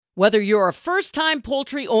Whether you're a first-time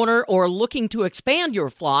poultry owner or looking to expand your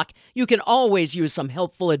flock, you can always use some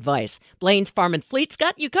helpful advice. Blaine's Farm and Fleet's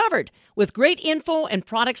got you covered with great info and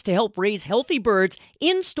products to help raise healthy birds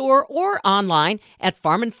in-store or online at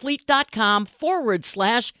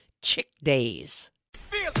farmandfleet.com/chick days.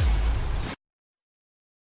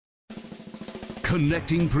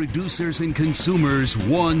 Connecting producers and consumers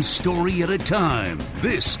one story at a time.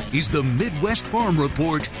 This is the Midwest Farm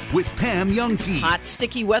Report with Pam Jahnke. Hot,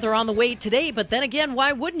 sticky weather on the way today, but then again,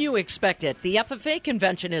 why wouldn't you expect it? The FFA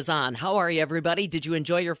convention is on. How are you, everybody? Did you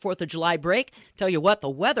enjoy your 4th of July break? Tell you what, the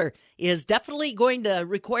weather is definitely going to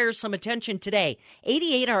require some attention today.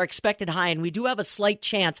 88 are expected high, and we do have a slight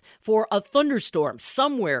chance for a thunderstorm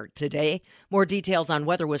somewhere today. More details on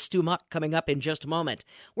weather with Stu Muck coming up in just a moment.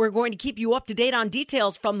 We're going to keep you up to date on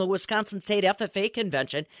details from the Wisconsin State FFA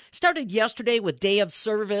Convention. Started yesterday with day of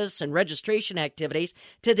service and registration activities.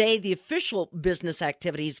 Today, the official business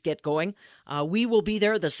activities get going. We will be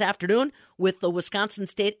there this afternoon with the Wisconsin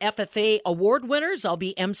State FFA award winners. I'll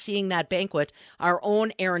be emceeing that banquet. Our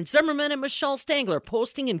own Aaron Zimmerman and Michelle Stangler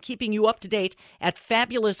posting and keeping you up to date at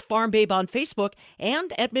Fabulous Farm Babe on Facebook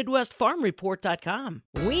and at MidwestFarmReport.com.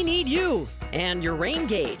 We need you and your rain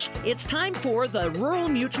gauge. It's time for the Rural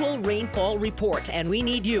Mutual Rainfall Report, and we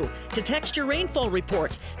need you to text your rainfall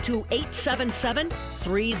reports to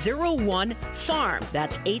 877-301-FARM.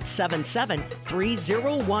 That's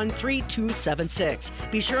 877-301-3276.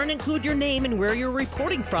 Be sure and include your name and where you're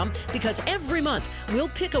reporting from, because every month we'll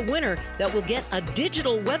pick a winner that will get a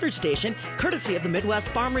digital weather station courtesy of the Midwest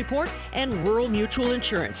Farm Report and Rural Mutual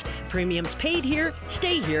Insurance. Premiums paid here,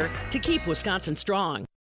 stay here to keep Wisconsin strong.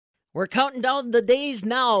 We're counting down the days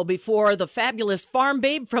now before the fabulous Farm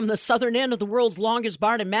Babe from the southern end of the world's longest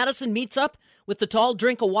barn in Madison meets up with the tall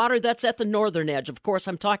drink of water that's at the northern edge. Of course,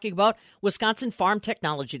 I'm talking about Wisconsin Farm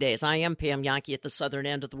Technology Days. I am Pam Jahnke at the southern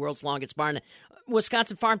end of the world's longest barn.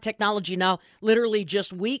 Wisconsin Farm Technology now literally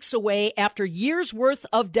just weeks away after years' worth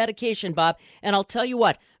of dedication, Bob. And I'll tell you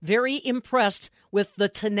what, very impressed with the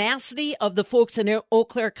tenacity of the folks in Eau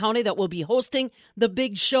Claire County that will be hosting the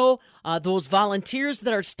big show, those volunteers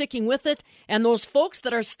that are sticking with it, and those folks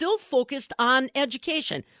that are still focused on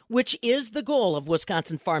education, which is the goal of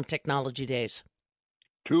Wisconsin Farm Technology Days.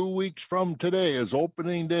 2 weeks from today is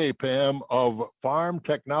opening day, Pam, of Farm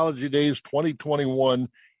Technology Days 2021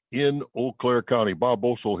 in Eau Claire County. Bob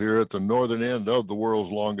Boesel here at the northern end of the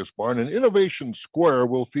world's longest barn. And Innovation Square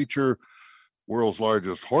will feature world's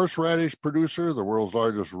largest horseradish producer, the world's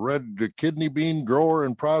largest red kidney bean grower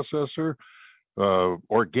and processor,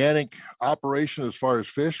 organic operation as far as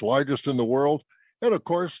fish, largest in the world, and of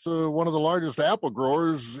course, one of the largest apple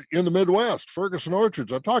growers in the Midwest, Ferguson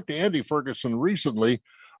Orchards. I talked to Andy Ferguson recently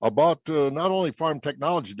about not only Farm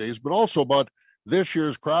Technology Days, but also about this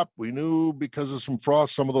year's crop. We knew because of some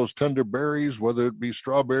frost, some of those tender berries, whether it be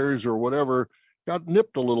strawberries or whatever, got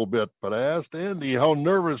nipped a little bit. But I asked Andy how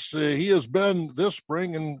nervous he has been this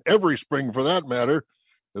spring, and every spring for that matter,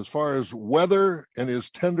 as far as weather and his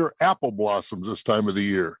tender apple blossoms this time of the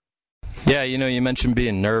year. Yeah, you mentioned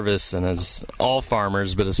being nervous, and as all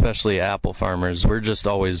farmers, but especially apple farmers, we're just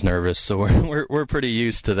always nervous, so we're pretty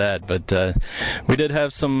used to that. But we did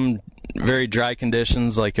have some very dry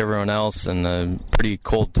conditions like everyone else, and pretty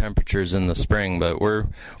cold temperatures in the spring, but we're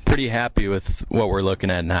pretty happy with what we're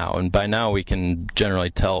looking at now. And by now we can generally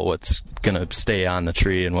tell what's going to stay on the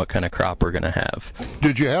tree and what kind of crop we're going to have.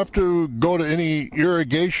 Did you have to go to any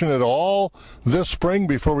irrigation at all this spring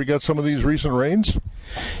before we got some of these recent rains?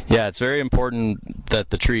 Yeah, it's very important that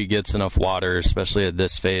the tree gets enough water, especially at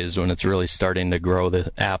this phase when it's really starting to grow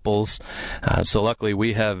the apples. So luckily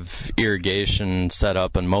we have irrigation set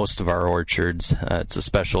up in most of our orchards. It's a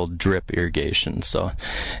special drip irrigation. So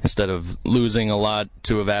instead of losing a lot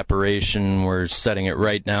to evaporation, we're setting it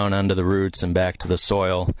right down onto the roots and back to the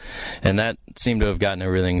soil. And that seemed to have gotten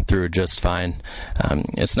everything through just fine.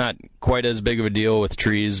 It's not quite as big of a deal with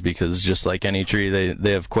trees because just like any tree,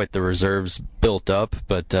 they have quite the reserves built up.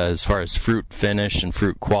 But as far as fruit finish and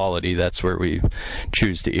fruit quality, that's where we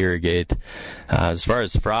choose to irrigate. As far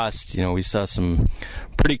as frost, we saw some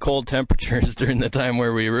pretty cold temperatures during the time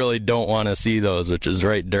where we really don't want to see those, which is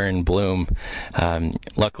right during bloom.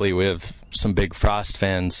 Luckily, we have some big frost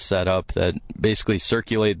fans set up that basically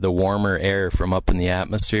circulate the warmer air from up in the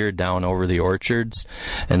atmosphere down over the orchards,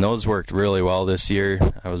 and those worked really well this year.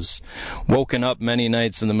 I was woken up many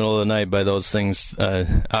nights in the middle of the night by those things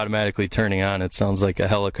automatically turning on. It sounds like a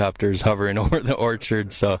helicopter's hovering over the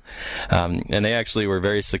orchard. So, and they actually were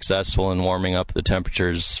very successful in warming up the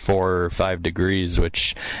temperatures 4 or 5 degrees,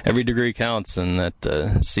 which every degree counts, and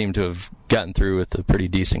that seemed to have gotten through with a pretty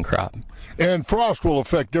decent crop. And frost will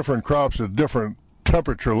affect different crops at different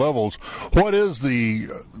temperature levels. What is the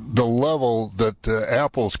level that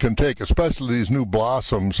apples can take, especially these new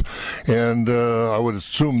blossoms? And I would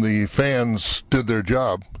assume the fans did their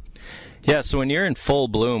job. Yeah, so when you're in full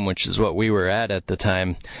bloom, which is what we were at the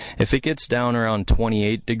time, if it gets down around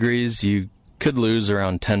 28 degrees, you could lose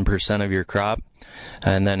around 10% of your crop.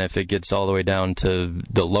 And then if it gets all the way down to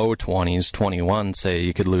the low 20s, 21, say,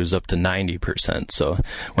 you could lose up to 90%. So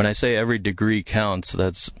when I say every degree counts,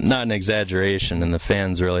 that's not an exaggeration, and the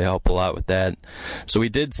fans really help a lot with that. So we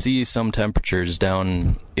did see some temperatures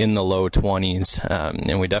down in the low 20s,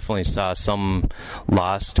 and we definitely saw some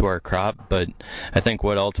loss to our crop. But I think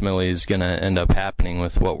what ultimately is going to end up happening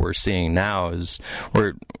with what we're seeing now is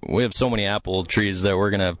we have so many apple trees that we're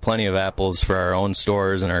going to have plenty of apples for our own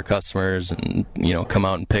stores and our customers, and come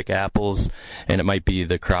out and pick apples, and it might be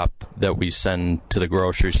the crop that we send to the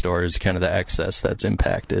grocery stores, kind of the excess that's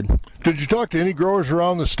impacted. Did you talk to any growers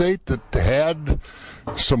around the state that had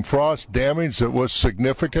some frost damage that was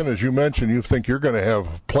significant? As you mentioned, you think you're going to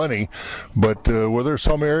have plenty, but were there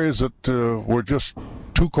some areas that were just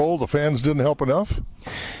too cold, the fans didn't help enough?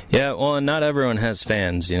 Yeah, well, and not everyone has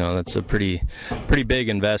fans. That's a pretty big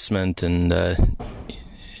investment, and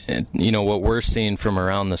what we're seeing from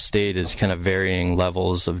around the state is kind of varying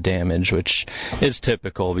levels of damage, which is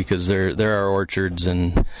typical because there are orchards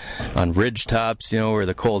and on ridge tops, where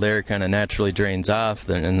the cold air kind of naturally drains off,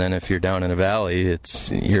 and then if you're down in a valley,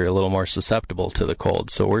 you're a little more susceptible to the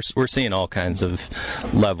cold. So we're seeing all kinds of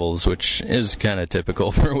levels, which is kind of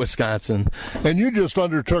typical for Wisconsin. And you just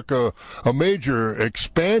undertook a major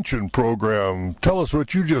expansion program. Tell us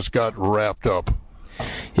what you just got wrapped up.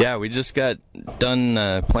 Yeah, we just got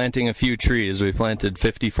done planting a few trees. We planted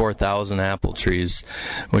 54,000 apple trees,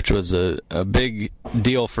 which was a big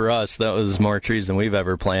deal for us. That was more trees than we've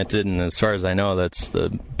ever planted, and as far as I know, that's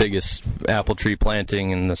the biggest apple tree planting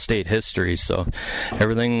in the state history. So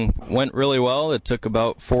everything went really well. It took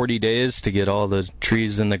about 40 days to get all the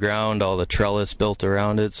trees in the ground, all the trellis built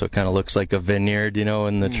around it, so it kind of looks like a vineyard,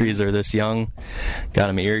 when the trees are this young. Got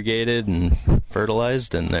them irrigated and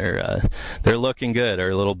fertilized, and they're looking good.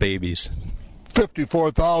 Our little babies.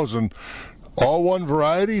 54,000, all one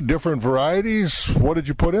variety, different varieties. What did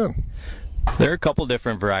you put in? There are a couple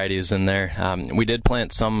different varieties in there. We did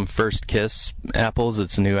plant some First Kiss apples.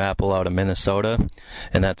 It's a new apple out of Minnesota,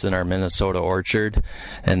 and that's in our Minnesota orchard.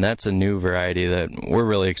 And that's a new variety that we're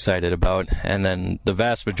really excited about. And then the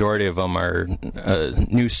vast majority of them are a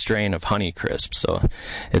new strain of Honeycrisp. So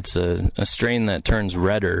it's a strain that turns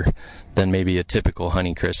redder than maybe a typical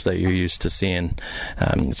Honeycrisp that you're used to seeing.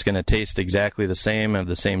 It's going to taste exactly the same, have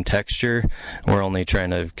the same texture. We're only trying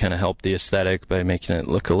to kind of help the aesthetic by making it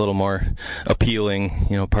look a little more appealing,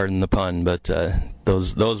 pardon the pun, but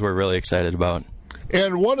those we're really excited about.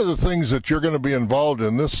 And one of the things that you're going to be involved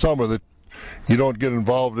in this summer that you don't get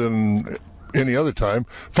involved in any other time,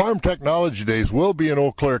 Farm Technology Days will be in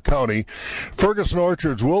Eau Claire County. Ferguson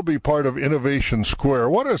Orchards will be part of Innovation Square.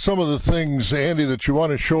 What are some of the things, Andy, that you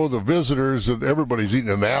want to show the visitors? That everybody's eating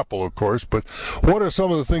an apple, of course, but what are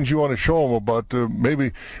some of the things you want to show them about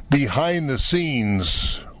maybe behind the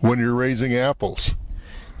scenes when you're raising apples?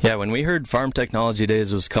 Yeah, when we heard Farm Technology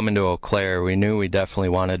Days was coming to Eau Claire, we knew we definitely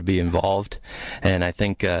wanted to be involved. And I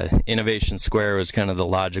think Innovation Square was kind of the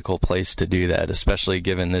logical place to do that, especially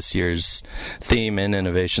given this year's theme in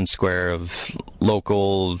Innovation Square of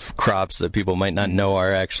local crops that people might not know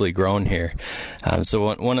are actually grown here.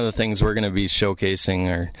 So one of the things we're going to be showcasing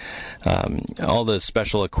are all the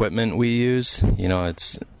special equipment we use.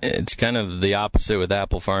 It's kind of the opposite with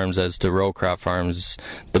apple farms as to row crop farms.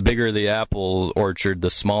 The bigger the apple orchard, the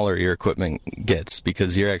smaller your equipment gets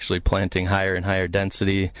because you're actually planting higher and higher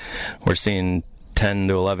density. We're seeing 10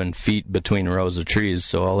 to 11 feet between rows of trees,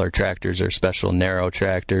 so all our tractors are special narrow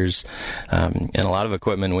tractors, and a lot of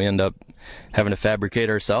equipment we end up having to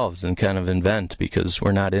fabricate ourselves and kind of invent because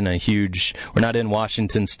we're not in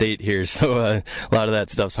Washington State here, so a lot of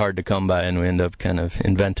that stuff's hard to come by, and we end up kind of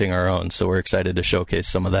inventing our own, so we're excited to showcase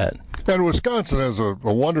some of that. And Wisconsin has a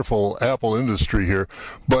wonderful apple industry here,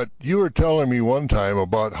 but you were telling me one time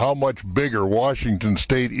about how much bigger Washington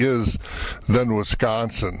State is than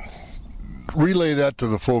Wisconsin. Relay that to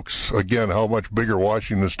the folks again, how much bigger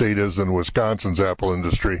Washington State is than Wisconsin's apple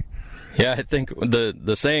industry. Yeah, I think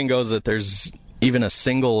the saying goes that there's even a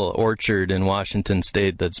single orchard in Washington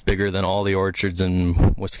State that's bigger than all the orchards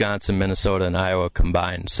in Wisconsin, Minnesota, and Iowa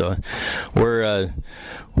combined. So we're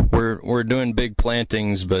doing big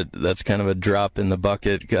plantings, but that's kind of a drop in the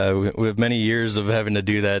bucket. We have many years of having to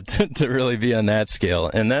do that to really be on that scale,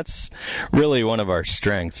 and that's really one of our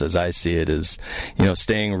strengths, as I see it, is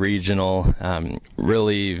staying regional,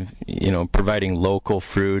 really providing local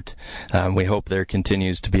fruit. We hope there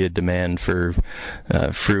continues to be a demand for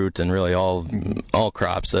fruit and really all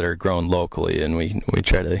crops that are grown locally, and we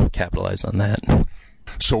try to capitalize on that.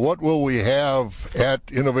 So what will we have at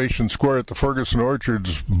Innovation Square at the Ferguson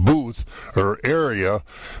Orchards booth or area?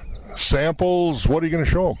 Samples, what are you going to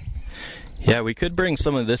show them? Yeah, we could bring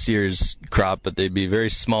some of this year's crop, but they'd be very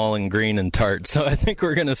small and green and tart, so I think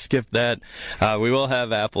we're going to skip that. We will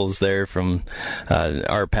have apples there from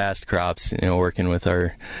our past crops, working with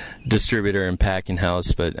our distributor and packing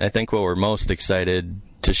house, but I think what we're most excited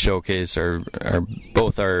to showcase are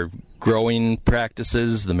both our growing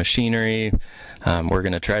practices, the machinery. We're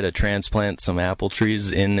going to try to transplant some apple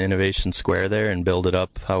trees in Innovation Square there and build it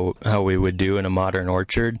up how we would do in a modern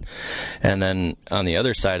orchard. And then on the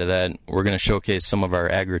other side of that, we're going to showcase some of our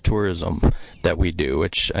agritourism that we do,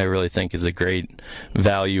 which I really think is a great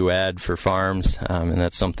value add for farms. And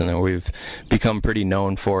that's something that we've become pretty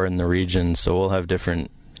known for in the region. So we'll have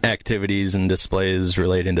different activities and displays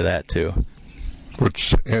relating to that too.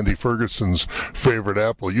 Which Andy Ferguson's favorite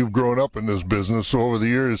apple. You've grown up in this business, so over the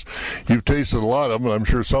years you've tasted a lot of them, and I'm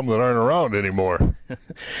sure some that aren't around anymore.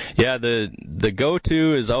 Yeah, the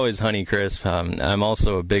go-to is always Honeycrisp. I'm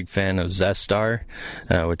also a big fan of Zestar,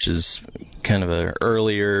 which is kind of an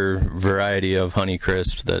earlier variety of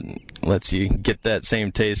Honeycrisp that lets you get that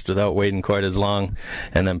same taste without waiting quite as long.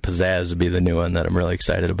 And then Pizzazz would be the new one that I'm really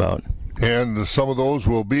excited about. And some of those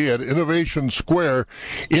will be at Innovation Square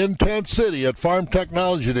in Tent City at Farm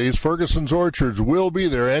Technology Days. Ferguson's Orchards will be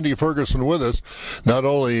there. Andy Ferguson with us, not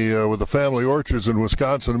only with the family orchards in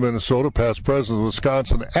Wisconsin and Minnesota, past president of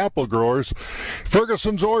Wisconsin Apple Growers.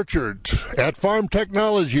 Ferguson's Orchard at Farm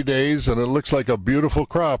Technology Days, and it looks like a beautiful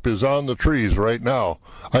crop is on the trees right now.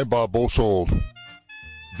 I'm Bob Bosold.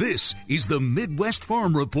 This is the Midwest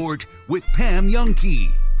Farm Report with Pam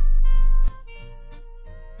Youngkey.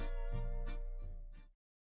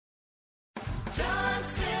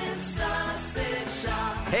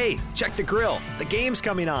 Hey, check the grill. The game's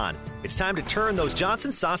coming on. It's time to turn those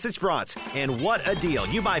Johnson sausage brats. And what a deal.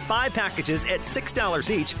 You buy 5 packages at $6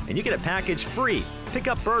 each, and you get a package free. Pick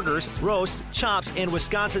up burgers, roast, chops, and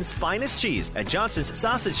Wisconsin's finest cheese at Johnson's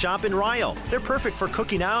Sausage Shop in Ryle. They're perfect for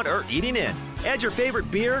cooking out or eating in. Add your favorite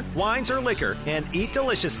beer, wines, or liquor, and eat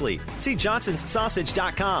deliciously. See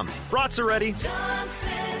johnsonssausage.com. Brats are ready.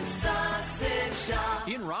 Johnson's Sausage Shop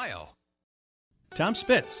in Ryle. Tom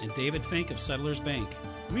Spitz and David Fink of Settlers Bank.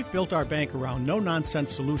 We've built our bank around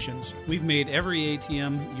no-nonsense solutions. We've made every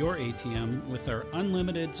ATM your ATM with our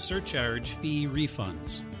unlimited surcharge fee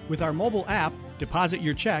refunds. With our mobile app, deposit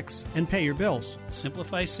your checks and pay your bills.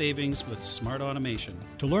 Simplify savings with smart automation.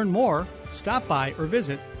 To learn more, stop by or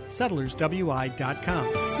visit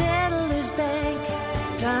settlerswi.com. Settlers Bank,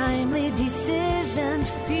 timely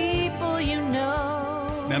decisions, people you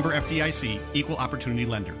know. Member FDIC, Equal Opportunity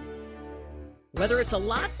Lender. Whether it's a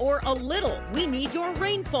lot or a little, we need your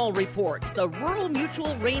rainfall reports. The Rural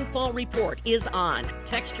Mutual Rainfall Report is on.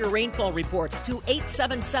 Text your rainfall reports to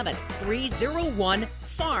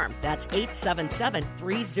 877-301-FARM. That's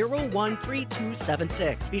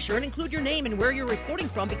 877-301-3276. Be sure and include your name and where you're reporting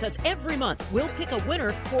from, because every month we'll pick a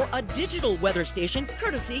winner for a digital weather station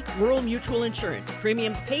courtesy Rural Mutual Insurance.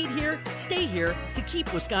 Premiums paid here, stay here to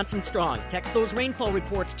keep Wisconsin strong. Text those rainfall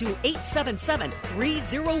reports to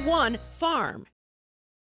 877-301-FARM.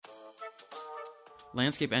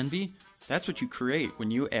 Landscape envy? That's what you create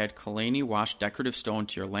when you add Kalani Wash decorative stone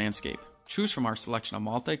to your landscape. Choose from our selection of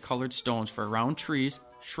multicolored stones for around trees,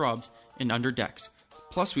 shrubs, and under decks.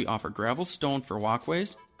 Plus, we offer gravel stone for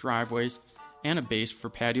walkways, driveways, and a base for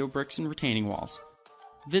patio bricks and retaining walls.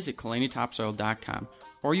 Visit KalaniTopsoil.com,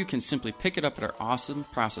 or you can simply pick it up at our awesome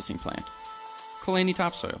processing plant. Kalani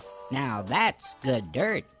Topsoil. Now that's good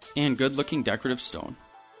dirt. And good-looking decorative stone.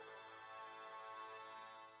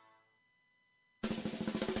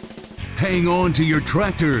 Hang on to your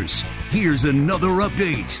tractors. Here's another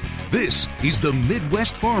update. This is the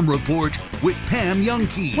Midwest Farm Report with Pam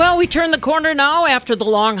Youngkey. Well, we turn the corner now after the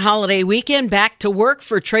long holiday weekend. Back to work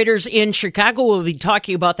for traders in Chicago. We'll be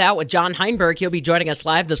talking about that with John Heinberg. He'll be joining us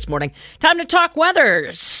live this morning. Time to talk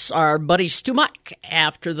weather. Our buddy Stu Muck,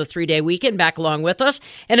 after the 3-day weekend, back along with us.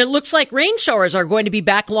 And it looks like rain showers are going to be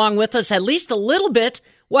back along with us at least a little bit.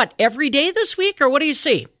 What, every day this week, or what do you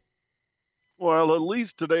see? Well, at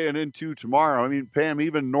least today and into tomorrow. I mean, Pam,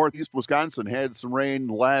 even northeast Wisconsin had some rain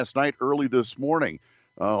last night, early this morning.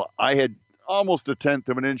 I had almost a tenth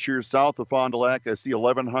of an inch here south of Fond du Lac. I see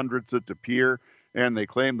 1100ths at De Pere, and they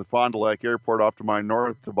claim the Fond du Lac Airport off to my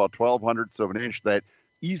north about 1200ths of an inch. That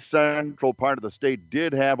east central part of the state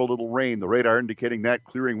did have a little rain. The radar indicating that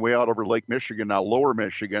clearing way out over Lake Michigan, now lower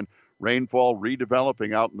Michigan. Rainfall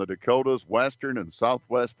redeveloping out in the Dakotas, western and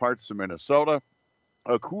southwest parts of Minnesota.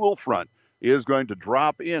 A cool front is going to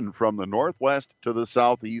drop in from the northwest to the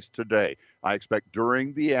southeast today. I expect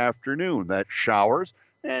during the afternoon that showers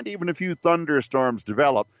and even a few thunderstorms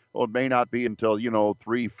develop. Well, it may not be until,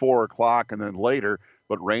 3, 4 o'clock and then later,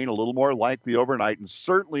 but rain a little more likely overnight and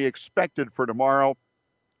certainly expected for tomorrow.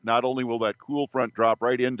 Not only will that cool front drop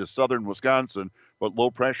right into southern Wisconsin, but low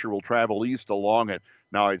pressure will travel east along it.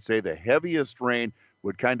 Now, I'd say the heaviest rain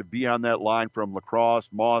would kind of be on that line from La Crosse,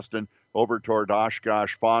 Mauston, over toward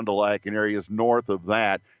Oshkosh, Fond du Lac, and areas north of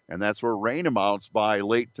that. And that's where rain amounts by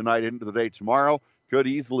late tonight into the day tomorrow could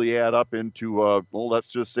easily add up into, let's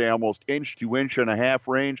just say almost inch to inch and a half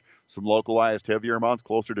range. Some localized heavier amounts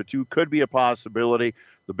closer to 2 could be a possibility.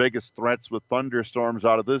 The biggest threats with thunderstorms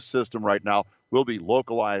out of this system right now will be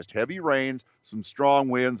localized heavy rains, some strong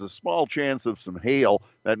winds, a small chance of some hail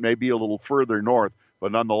that may be a little further north.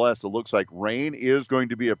 But nonetheless, it looks like rain is going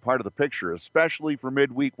to be a part of the picture, especially for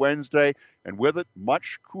midweek Wednesday. And with it,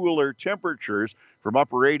 much cooler temperatures from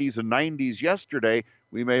upper 80s and 90s yesterday.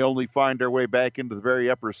 We may only find our way back into the very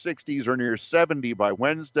upper 60s or near 70 by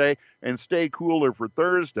Wednesday and stay cooler for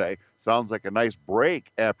Thursday. Sounds like a nice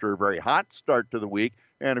break after a very hot start to the week.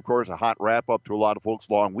 And, of course, a hot wrap-up to a lot of folks'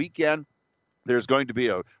 long weekend. There's going to be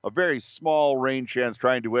a very small rain chance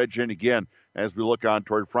trying to edge in again as we look on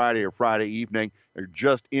toward Friday or Friday evening or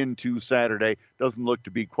just into Saturday. Doesn't look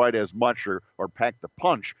to be quite as much or pack the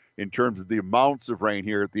punch in terms of the amounts of rain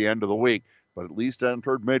here at the end of the week. But at least on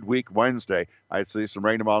toward midweek Wednesday, I'd say some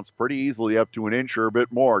rain amounts pretty easily up to an inch or a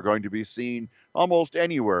bit more going to be seen almost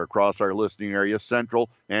anywhere across our listening area, central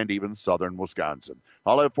and even southern Wisconsin.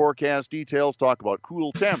 I'll have forecast details, talk about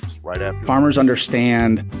cool temps right after. Farmers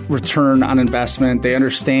understand return on investment. They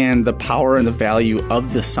understand the power and the value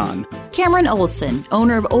of the sun. Cameron Olson,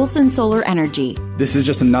 owner of Olson Solar Energy. This is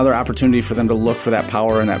just another opportunity for them to look for that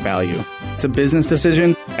power and that value. It's a business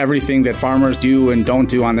decision. Everything that farmers do and don't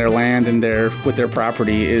do on their land and with their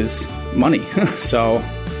property is money. So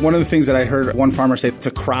one of the things that I heard one farmer say, it's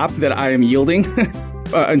a crop that I am yielding.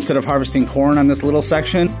 Instead of harvesting corn on this little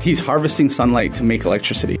section, he's harvesting sunlight to make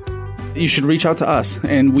electricity. You should reach out to us,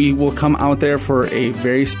 and we will come out there for a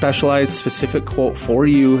very specialized, specific quote for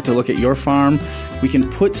you to look at your farm. We can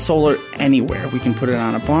put solar anywhere. We can put it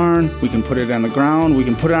on a barn. We can put it on the ground. We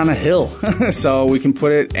can put it on a hill. So we can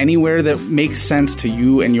put it anywhere that makes sense to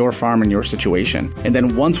you and your farm and your situation. And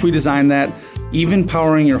then once we design that, even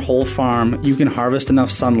powering your whole farm, you can harvest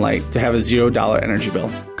enough sunlight to have a $0 energy bill.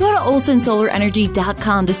 Go to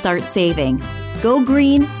olsonsolarenergy.com to start saving. Go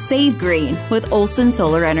green, save green with Olson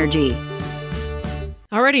Solar Energy.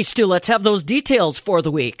 Alrighty, Stu, let's have those details for the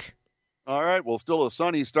week. All right, well, still a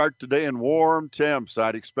sunny start today and warm temps.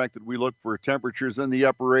 I'd expect that we look for temperatures in the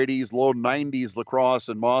upper 80s, low 90s, La Crosse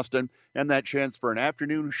and Mauston, and that chance for an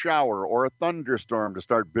afternoon shower or a thunderstorm to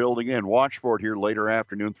start building in. Watch for it here later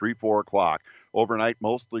afternoon, 3, 4 o'clock. Overnight,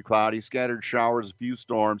 mostly cloudy, scattered showers, a few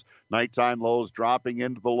storms. Nighttime lows dropping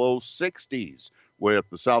into the low 60s with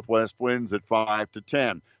the southwest winds at 5 to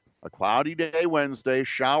 10. A cloudy day Wednesday,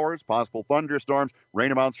 showers, possible thunderstorms,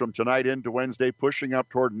 rain amounts from tonight into Wednesday pushing up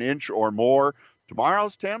toward an inch or more.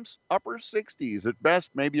 Tomorrow's temps, upper 60s at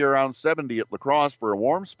best, maybe around 70 at La Crosse for a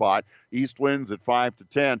warm spot. East winds at 5 to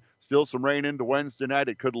 10. Still some rain into Wednesday night.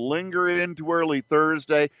 It could linger into early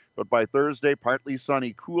Thursday, but by Thursday, partly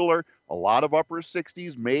sunny, cooler. A lot of upper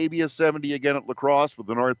 60s, maybe a 70 again at La Crosse with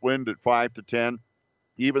the north wind at 5 to 10.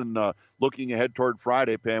 Even looking ahead toward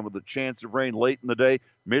Friday, Pam, with a chance of rain late in the day,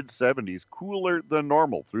 mid-70s, cooler than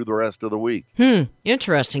normal through the rest of the week.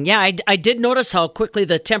 Interesting. Yeah, I did notice how quickly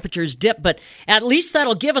the temperatures dip, but at least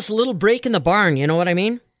that'll give us a little break in the barn, you know what I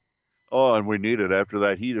mean? Oh, and we need it after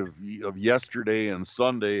that heat of yesterday and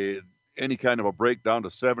Sunday. Any kind of a break down to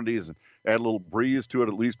 70s and add a little breeze to it,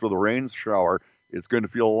 at least for the rain shower, it's going to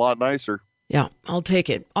feel a lot nicer. Yeah, I'll take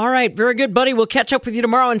it. All right, very good, buddy. We'll catch up with you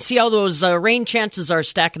tomorrow and see how those rain chances are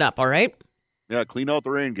stacking up, all right? Yeah, clean out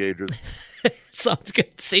the rain gauges. Sounds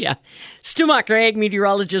good. See ya. Stu Macher, ag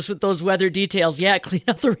meteorologist with those weather details. Yeah, clean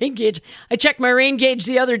out the rain gauge. I checked my rain gauge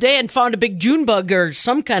the other day and found a big June bug or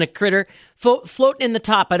some kind of critter floating in the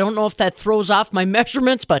top. I don't know if that throws off my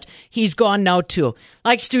measurements, but he's gone now too.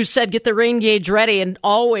 Like Stu said, get the rain gauge ready and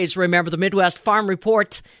always remember the Midwest Farm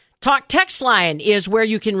Report Talk text line is where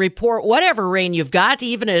you can report whatever rain you've got,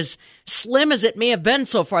 even as slim as it may have been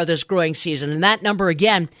so far this growing season. And that number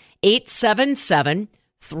again,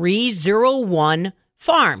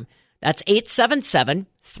 877-301-FARM. That's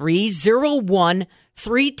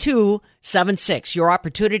 877-301-3276. Your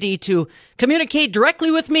opportunity to communicate directly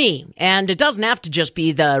with me. And it doesn't have to just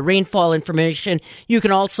be the rainfall information. You can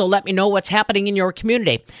also let me know what's happening in your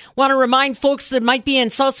community. Want to remind folks that might be in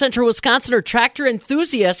South Central Wisconsin or tractor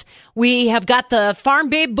enthusiasts, we have got the Farm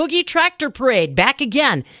Babe Boogie Tractor Parade back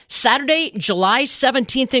again Saturday, July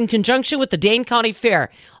 17th in conjunction with the Dane County Fair.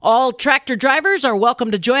 All tractor drivers are welcome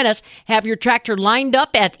to join us. Have your tractor lined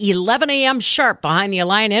up at 11 a.m. sharp behind the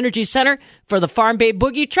Alliant Energy Center for the Farm Babe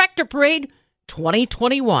Boogie Tractor Parade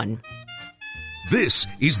 2021. This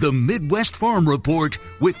is the Midwest Farm Report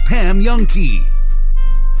with Pam Youngkey.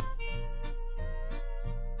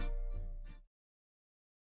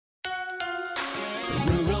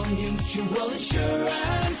 Rural Mutual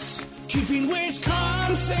Insurance, keeping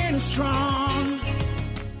Wisconsin strong.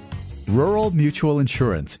 Rural Mutual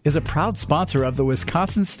Insurance is a proud sponsor of the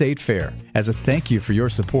Wisconsin State Fair. As a thank you for your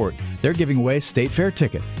support, they're giving away State Fair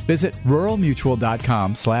tickets. Visit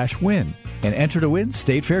ruralmutual.com/win and enter to win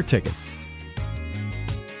State Fair tickets.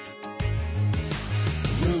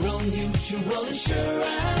 Rural Mutual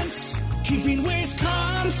Insurance, keeping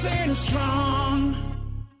Wisconsin strong.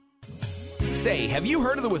 Say, have you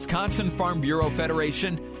heard of the Wisconsin Farm Bureau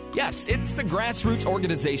Federation? Yes, it's the grassroots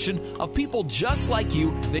organization of people just like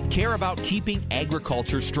you that care about keeping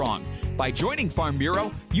agriculture strong. By joining Farm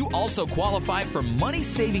Bureau, you also qualify for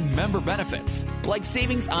money-saving member benefits, like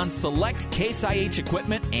savings on select Case IH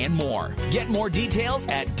equipment and more. Get more details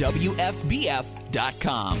at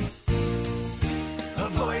WFBF.com. A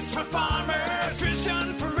voice for farmers, a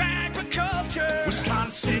vision for agriculture,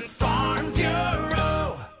 Wisconsin Farm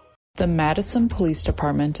Bureau. The Madison Police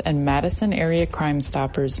Department and Madison Area Crime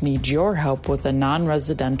Stoppers need your help with a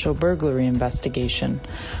non-residential burglary investigation.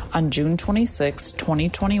 On June 26,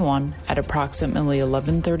 2021, at approximately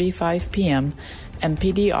 11:35 p.m.,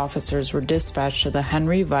 MPD officers were dispatched to the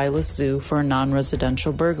Henry Vilas Zoo for a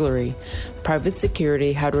non-residential burglary. Private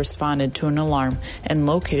security had responded to an alarm and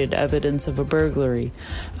located evidence of a burglary.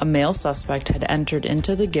 A male suspect had entered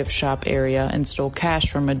into the gift shop area and stole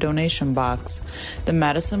cash from a donation box. The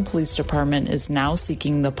Madison Police Department is now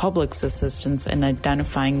seeking the public's assistance in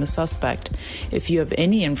identifying the suspect. If you have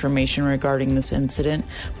any information regarding this incident,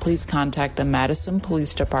 please contact the Madison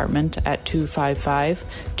Police Department at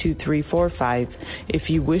 255-2345. If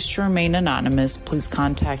you wish to remain anonymous, please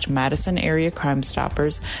contact Madison Area Crime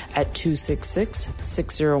Stoppers at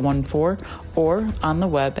 266-6014 or on the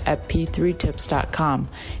web at p3tips.com.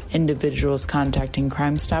 Individuals contacting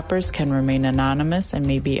Crime Stoppers can remain anonymous and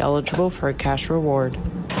may be eligible for a cash reward.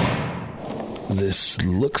 This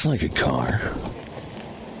looks like a car.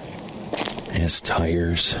 It has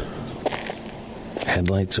tires,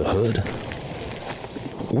 headlights, a hood,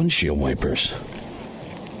 windshield wipers.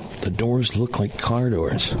 The doors look like car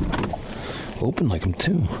doors. Open like them,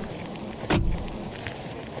 too.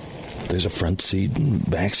 There's a front seat,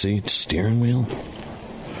 back seat, steering wheel.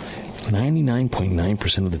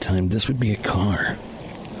 99.9% of the time, this would be a car.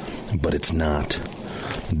 But it's not.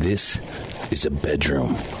 This is a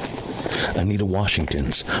bedroom. Anita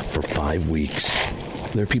Washington's for 5 weeks.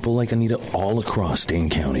 There are people like Anita all across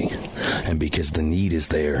Dane County. And because the need is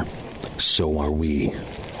there, so are we.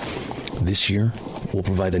 This year, we'll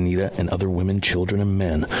provide Anita and other women, children, and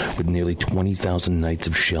men with nearly 20,000 nights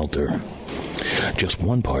of shelter. Just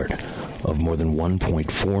one part of more than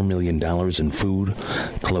 $1.4 million in food,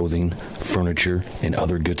 clothing, furniture, and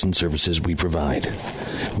other goods and services we provide.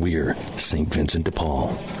 We're St. Vincent de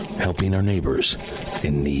Paul, helping our neighbors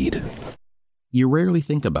in need. You rarely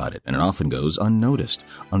think about it, and it often goes unnoticed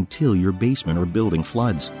until your basement or building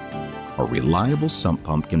floods. A reliable sump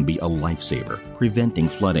pump can be a lifesaver, preventing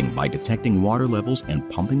flooding by detecting water levels and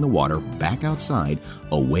pumping the water back outside,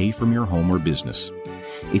 away from your home or business.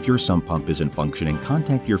 If your sump pump isn't functioning,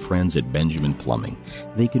 contact your friends at Benjamin Plumbing.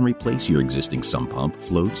 They can replace your existing sump pump,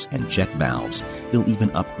 floats, and check valves. They'll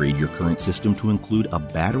even upgrade your current system to include a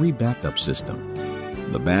battery backup system.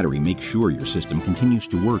 The battery makes sure your system continues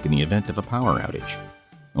to work in the event of a power outage.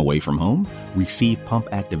 Away from home? Receive pump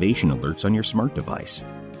activation alerts on your smart device.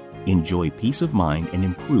 Enjoy peace of mind and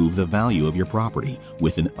improve the value of your property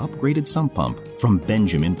with an upgraded sump pump from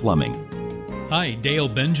Benjamin Plumbing. Hi, Dale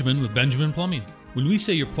Benjamin with Benjamin Plumbing. When we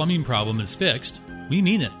say your plumbing problem is fixed, we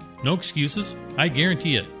mean it. No excuses. I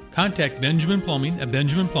guarantee it. Contact Benjamin Plumbing at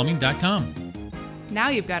benjaminplumbing.com. Now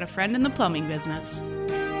you've got a friend in the plumbing business.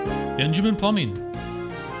 Benjamin Plumbing.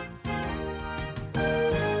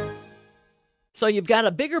 So you've got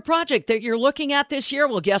a bigger project that you're looking at this year.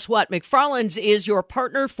 Well, guess what? McFarland's is your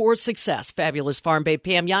partner for success. Fabulous Farm Babe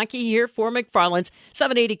Pam Yankee here for McFarland's,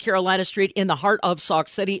 780 Carolina Street in the heart of Sauk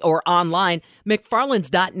City, or online,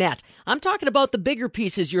 mcfarlands.net. I'm talking about the bigger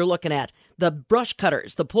pieces you're looking at. The brush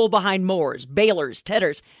cutters, the pull-behind mowers, balers,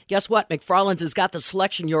 tedders. Guess what? McFarland's has got the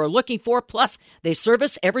selection you're looking for, plus they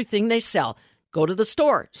service everything they sell. Go to the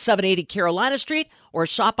store, 780 Carolina Street, or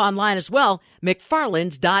shop online as well,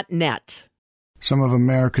 mcfarlands.net. Some of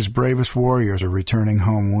America's bravest warriors are returning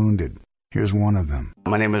home wounded. Here's one of them.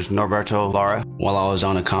 My name is Norberto Lara. While I was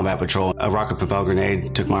on a combat patrol, a rocket-propelled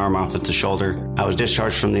grenade took my arm off at the shoulder. I was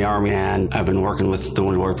discharged from the Army, and I've been working with the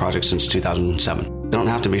Wounded Warrior Project since 2007. You don't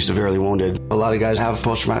have to be severely wounded. A lot of guys have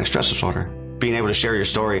post-traumatic stress disorder. Being able to share your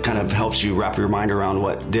story kind of helps you wrap your mind around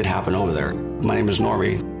what did happen over there. My name is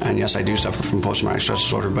Norby, and yes, I do suffer from post-traumatic stress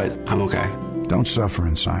disorder, but I'm okay. Don't suffer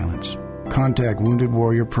in silence. Contact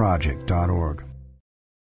WoundedWarriorProject.org.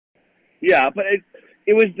 Yeah, but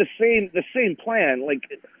it was the same plan. Like,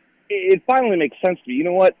 it finally makes sense to me. You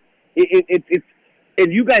know what?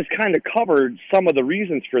 And you guys kind of covered some of the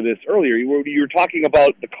reasons for this earlier. You were talking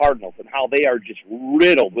about the Cardinals and how they are just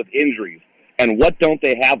riddled with injuries. And what don't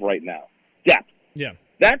they have right now? Depth. Yeah.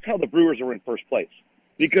 That's how the Brewers are in first place,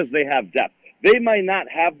 because they have depth. They might not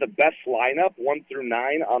have the best lineup, 1 through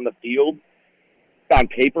 9, on the field on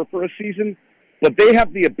paper for a season, but they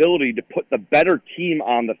have the ability to put the better team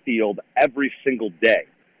on the field every single day.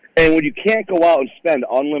 And when you can't go out and spend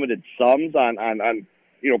unlimited sums on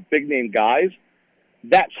big-name guys,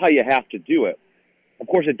 that's how you have to do it. Of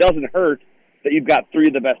course, it doesn't hurt that you've got 3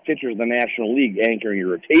 of the best pitchers in the National League anchoring your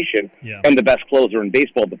rotation, and the best closer in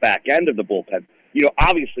baseball at the back end of the bullpen.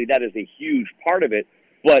 Obviously that is a huge part of it,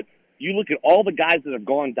 but you look at all the guys that have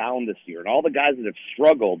gone down this year and all the guys that have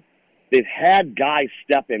struggled, they've had guys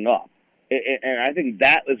stepping up. And I think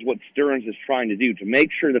that is what Stearns is trying to do, to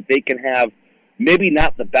make sure that they can have maybe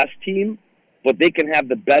not the best team, but they can have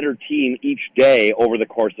the better team each day over the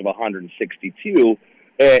course of 162.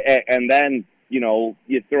 And then, you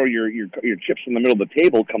throw your chips in the middle of the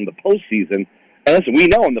table come the postseason. And listen, we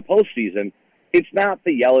know in the postseason, it's not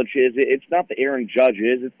the Yelich's, it's not the Aaron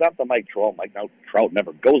Judge's, it's not the Mike Trout. Mike Trout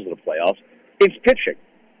never goes to the playoffs. It's pitching.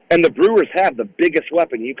 And the Brewers have the biggest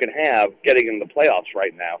weapon you can have getting in the playoffs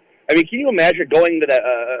right now. I mean, can you imagine going to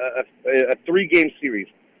a 3-game series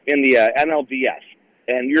in the NLDS,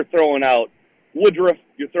 and you're throwing out Woodruff,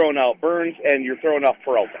 you're throwing out Burns, and you're throwing out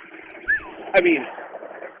Peralta? I mean,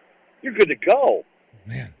 you're good to go.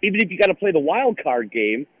 Man. Even if you got to play the wild card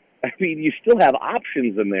game, I mean, you still have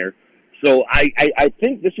options in there. So I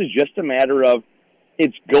think this is just a matter of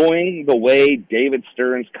it's going the way David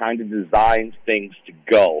Stearns kind of designed things to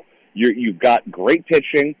go. You've got great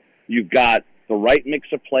pitching. You've got the right mix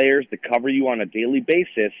of players to cover you on a daily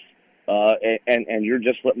basis, and you're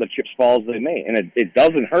just letting the chips fall as they may. And it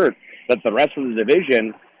doesn't hurt that the rest of the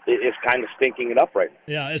division is kind of stinking it up right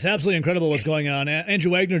now. Yeah, it's absolutely incredible what's going on.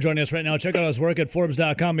 Andrew Wagner joining us right now. Check out his work at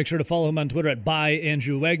Forbes.com. Make sure to follow him on Twitter at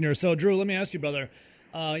 @ByAndrewWagner. So, Drew, let me ask you, brother.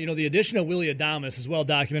 The addition of Willy Adames is well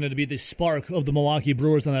documented to be the spark of the Milwaukee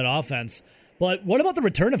Brewers on that offense. But what about the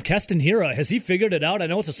return of Keston Hiura? Has he figured it out? I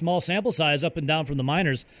know it's a small sample size up and down from the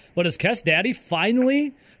minors, but is Kes Daddy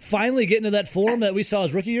finally getting to that form that we saw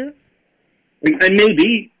his rookie year? And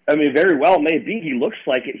maybe, very well, maybe he looks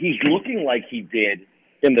like it. He's looking like he did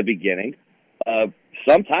in the beginning.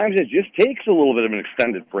 Sometimes it just takes a little bit of an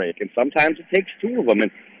extended break, and sometimes it takes 2 of them.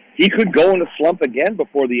 And he could go in a slump again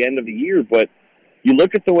before the end of the year, but you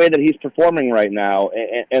look at the way that he's performing right now,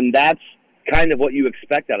 and that's kind of what you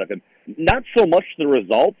expect out of him. Not so much the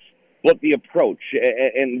results, but the approach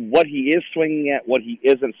and what he is swinging at, what he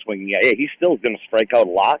isn't swinging at. Yeah, he's still going to strike out a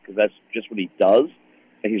lot because that's just what he does,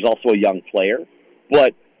 and he's also a young player.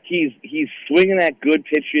 But he's swinging at good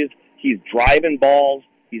pitches. He's driving balls.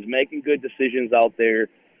 He's making good decisions out there.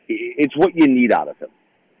 It's what you need out of him.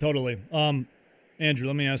 Totally. Andrew,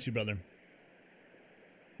 let me ask you, brother.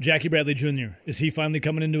 Jackie Bradley Jr., is he finally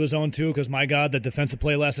coming into his own, too? Because, my God, that defensive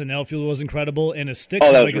play last night in outfield was incredible, and his stick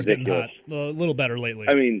is getting hot. A little better lately.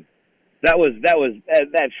 I mean,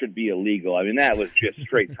 that should be illegal. I mean, that was just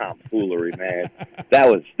straight tomfoolery, man. That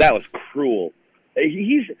was cruel.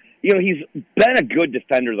 He's been a good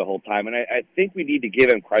defender the whole time, and I think we need to give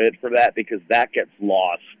him credit for that, because that gets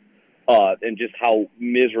lost in just how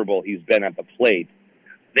miserable he's been at the plate.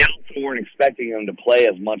 They also weren't expecting him to play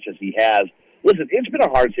as much as he has. Listen, it's been a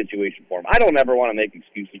hard situation for him. I don't ever want to make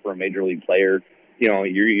excuses for a major league player.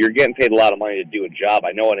 You're getting paid a lot of money to do a job.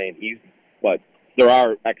 I know it ain't easy, but there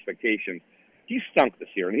are expectations. He stunk this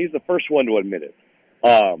year, and he's the first one to admit it.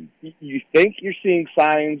 You think you're seeing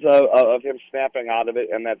signs of him snapping out of it,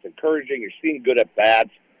 and that's encouraging. You're seeing good at bats.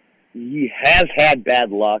 He has had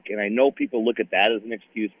bad luck, and I know people look at that as an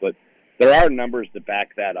excuse, but there are numbers to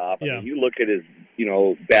back that up. Yeah. I mean, you look at his,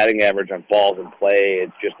 batting average on balls in play,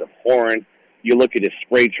 it's just abhorrent. You look at his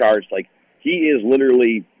spray charts, like, he is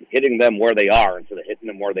literally hitting them where they are instead of hitting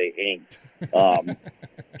them where they ain't.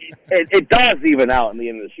 It does even out in the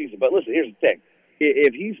end of the season. But listen, here's the thing.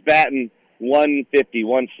 If he's batting 150,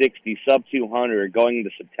 160, sub 200 going into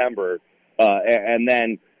September, and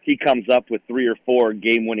then he comes up with 3 or 4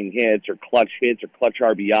 game-winning hits or clutch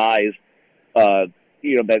RBIs,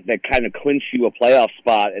 that kind of clinch you a playoff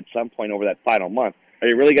spot at some point over that final month. Are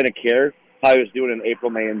you really going to care how he was doing in April,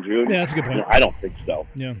 May, and June? Yeah, that's a good point. I don't think so.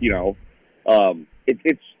 Yeah.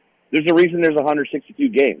 There's a reason there's 162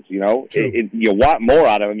 games. You want more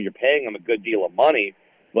out of him. You're paying him a good deal of money.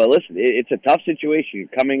 But listen, it's a tough situation. You're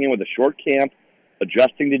coming in with a short camp,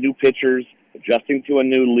 adjusting to new pitchers, adjusting to a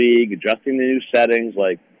new league, adjusting to new settings.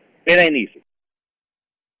 Like, it ain't easy.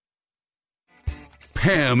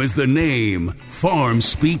 Pam is the name. Farm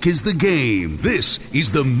speak is the game. This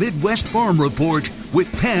is the Midwest Farm Report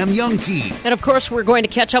with Pam Youngkey. And, of course, we're going to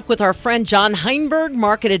catch up with our friend John Heinberg,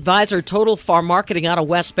 market advisor, Total Farm Marketing out of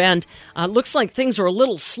West Bend. Looks like things are a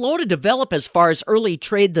little slow to develop as far as early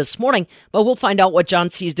trade this morning, but we'll find out what John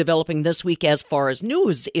sees developing this week as far as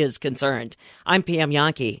news is concerned. I'm Pam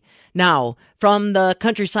Youngkey. Now, from the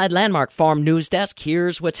Countryside Landmark Farm News Desk,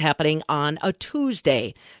 here's what's happening on a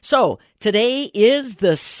Tuesday. So, today is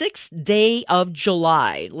the 6th day of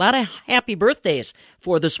July. A lot of happy birthdays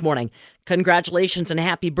for this morning. Congratulations and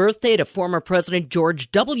happy birthday to former President George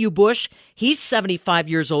W. Bush. He's 75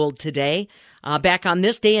 years old today. Back on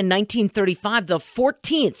this day in 1935, the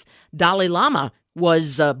 14th Dalai Lama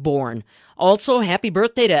was born. Also, happy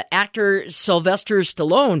birthday to actor Sylvester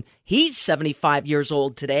Stallone. He's 75 years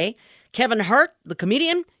old today. Kevin Hart, the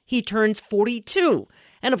comedian, he turns 42.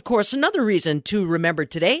 And, of course, another reason to remember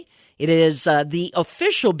today, it is the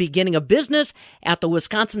official beginning of business at the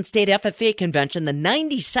Wisconsin State FFA Convention. The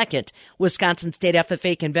 92nd Wisconsin State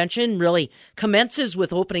FFA Convention really commences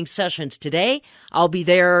with opening sessions today. I'll be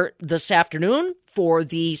there this afternoon for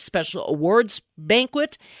the special awards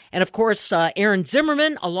banquet. And, of course, Aaron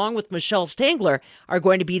Zimmerman, along with Michelle Stangler, are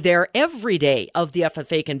going to be there every day of the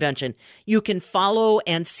FFA convention. You can follow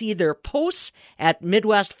and see their posts at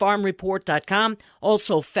MidwestFarmReport.com.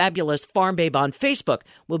 Also, Fabulous Farm Babe on Facebook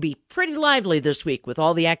will be pretty lively this week with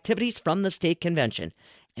all the activities from the state convention.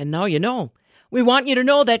 And now you know. We want you to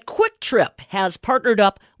know that Quick Trip has partnered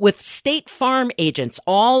up with State Farm agents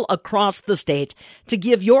all across the state to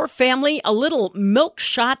give your family a little milk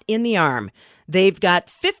shot in the arm. They've got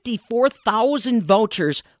 54,000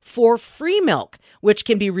 vouchers for free milk, which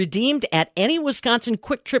can be redeemed at any Wisconsin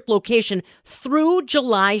Quick Trip location through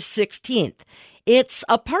July 16th. It's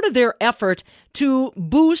a part of their effort to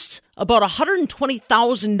boost about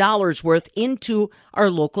 $120,000 worth into our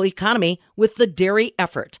local economy with the dairy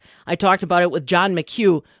effort. I talked about it with John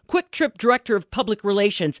McHugh, Quick Trip Director of Public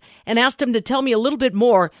Relations, and asked him to tell me a little bit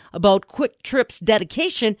more about Quick Trip's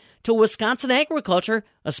dedication to Wisconsin agriculture,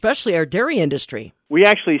 especially our dairy industry. We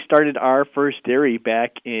actually started our first dairy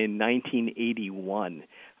back in 1981.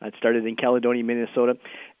 It started in Caledonia, Minnesota.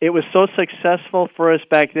 It was so successful for us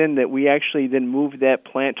back then that we actually then moved that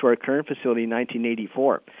plant to our current facility in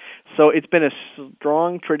 1984. So it's been a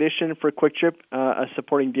strong tradition for Quick Trip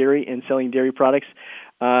supporting dairy and selling dairy products.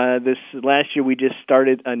 This last year, we just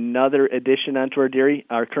started another addition onto our dairy.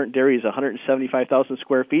 Our current dairy is 175,000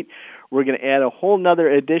 square feet. We're going to add a whole nother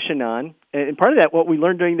addition on. And part of that, what we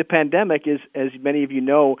learned during the pandemic is, as many of you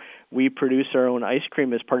know, we produce our own ice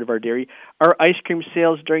cream as part of our dairy. Our ice cream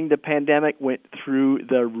sales during the pandemic went through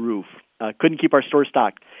the roof. Couldn't keep our store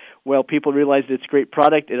stocked. Well, people realized it's a great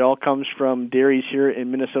product. It all comes from dairies here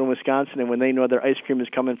in Minnesota and Wisconsin, and when they know their ice cream is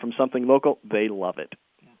coming from something local, they love it.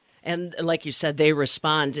 And like you said, they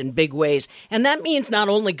respond in big ways. And that means not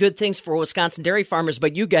only good things for Wisconsin dairy farmers,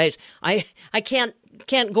 but you guys, I can't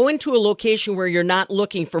go into a location where you're not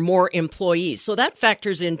looking for more employees. So that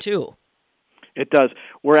factors in too. It does.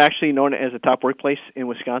 We're actually known as a top workplace in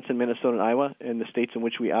Wisconsin, Minnesota, and Iowa, in the states in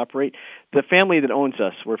which we operate. The family that owns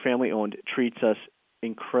us, we're family-owned, treats us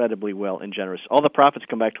incredibly well and generous. All the profits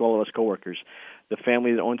come back to all of us coworkers. The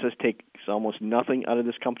family that owns us takes almost nothing out of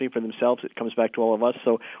this company for themselves. It comes back to all of us.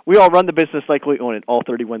 So we all run the business like we own it, all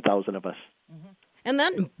 31,000 of us. Mm-hmm. And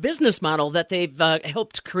that business model that they've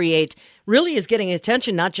helped create really is getting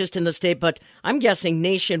attention, not just in the state, but I'm guessing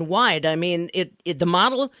nationwide. I mean, the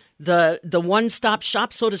model, the one-stop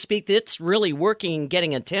shop, so to speak, it's really working and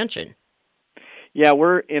getting attention. Yeah,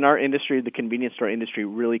 we're in our industry, the convenience store industry,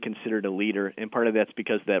 really considered a leader, and part of that's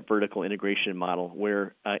because of that vertical integration model,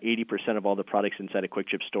 where 80% of all the products inside a Quick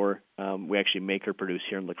Trip store we actually make or produce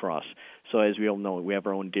here in La Crosse. So as we all know, we have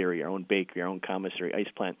our own dairy, our own bakery, our own commissary,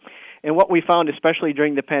 ice plant. And what we found, especially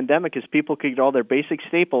during the pandemic, is people could get all their basic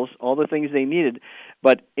staples, all the things they needed,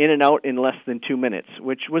 but in and out in less than 2 minutes,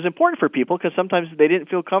 which was important for people because sometimes they didn't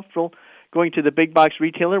feel comfortable going to the big box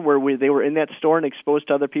retailer where they were in that store and exposed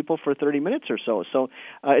to other people for 30 minutes or so. So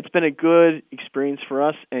it's been a good experience for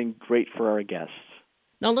us and great for our guests.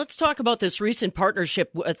 Now let's talk about this recent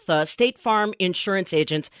partnership with State Farm insurance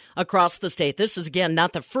agents across the state. This is, again,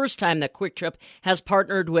 not the first time that Quick Trip has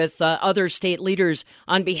partnered with other state leaders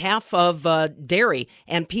on behalf of dairy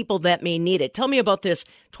and people that may need it. Tell me about this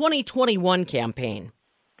 2021 campaign.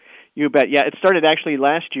 You bet. Yeah, it started actually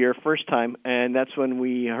last year, first time, and that's when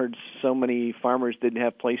we heard so many farmers didn't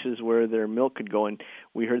have places where their milk could go, and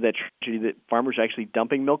we heard that tragedy that farmers are actually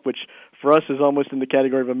dumping milk, which for us is almost in the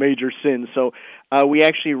category of a major sin. So we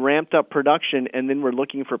actually ramped up production, and then we're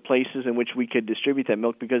looking for places in which we could distribute that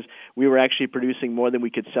milk because we were actually producing more than we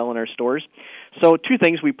could sell in our stores. So two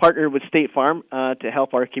things. We partnered with State Farm to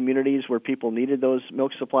help our communities where people needed those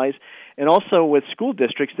milk supplies, and also with school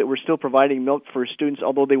districts that were still providing milk for students,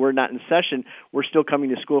 although they were not in session, were still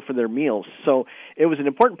coming to school for their meals. So it was an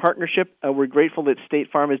important partnership. We're grateful that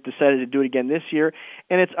State Farm has decided to do it again this year,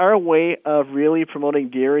 and it's our way of really promoting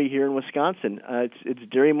dairy here in Wisconsin. It's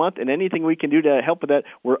Dairy Month, and anything we can do to help with that,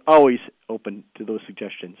 we're always open to those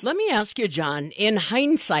suggestions. Let me ask you, John, in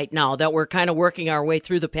hindsight now that we're kind of working our way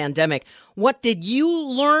through the pandemic, what did you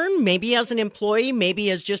learn, maybe as an employee,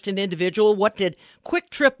 maybe as just an individual? What did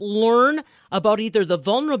Quick Trip learn about either the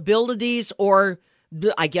vulnerabilities or,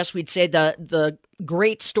 I guess we'd say, the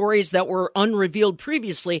great stories that were unrevealed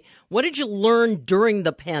previously? What did you learn during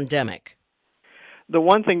the pandemic? The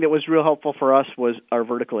one thing that was real helpful for us was our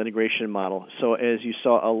vertical integration model. So as you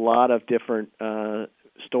saw a lot of different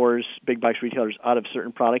stores, big box retailers out of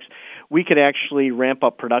certain products, we could actually ramp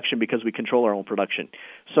up production because we control our own production.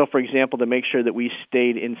 So, for example, to make sure that we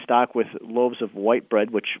stayed in stock with loaves of white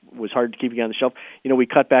bread, which was hard to keep on the shelf, we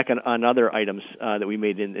cut back on other items that we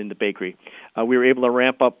made in the bakery. We were able to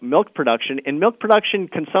ramp up milk production, and milk production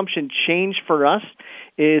consumption changed for us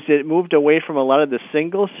is it moved away from a lot of the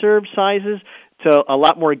single-serve sizes to a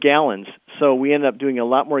lot more gallons. So we ended up doing a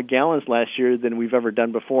lot more gallons last year than we've ever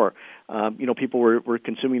done before. People were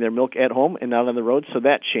consuming their milk at home and not on the road, so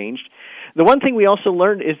that changed. The one thing we also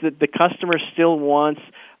learned is that the customer still wants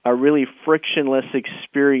a really frictionless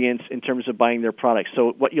experience in terms of buying their products.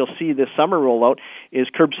 So what you'll see this summer rollout is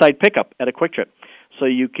curbside pickup at a Quick Trip. So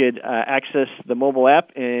you could access the mobile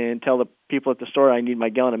app and tell the people at the store, I need my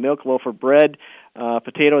gallon of milk, loaf of bread,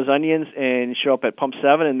 potatoes, onions, and show up at Pump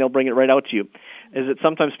 7, and they'll bring it right out to you. Is that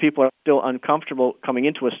sometimes people are still uncomfortable coming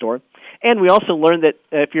into a store. And we also learned that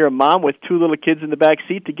if you're a mom with two little kids in the back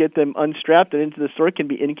seat, to get them unstrapped and into the store can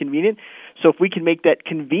be inconvenient. So if we can make that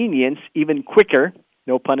convenience even quicker,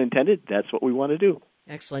 no pun intended, that's what we want to do.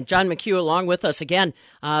 Excellent. John McHugh along with us again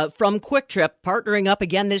from Quick Trip, partnering up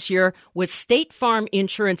again this year with State Farm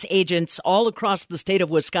insurance agents all across the state of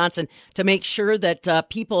Wisconsin to make sure that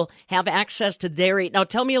people have access to dairy. Now,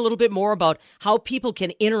 tell me a little bit more about how people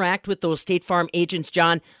can interact with those State Farm agents,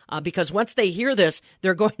 John, because once they hear this,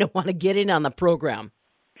 they're going to want to get in on the program.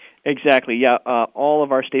 Exactly, yeah. All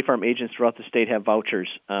of our State Farm agents throughout the state have vouchers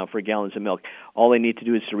for gallons of milk. All they need to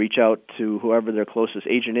do is to reach out to whoever their closest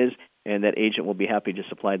agent is, and that agent will be happy to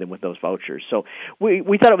supply them with those vouchers. So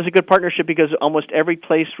we thought it was a good partnership because almost every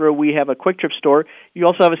place where we have a Quick Trip store, you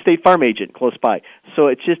also have a State Farm agent close by. So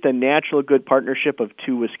it's just a natural good partnership of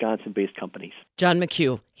two Wisconsin-based companies. John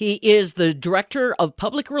McHugh, he is the Director of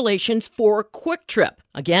Public Relations for Quick Trip.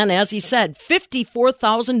 Again, as he said,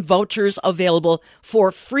 54,000 vouchers available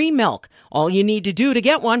for free milk. All you need to do to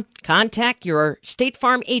get one, contact your State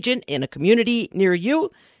Farm agent in a community near you.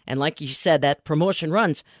 And like you said, that promotion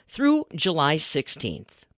runs through July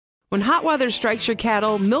 16th. When hot weather strikes your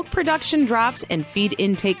cattle, milk production drops and feed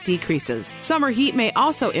intake decreases. Summer heat may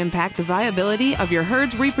also impact the viability of your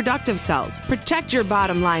herd's reproductive cells. Protect your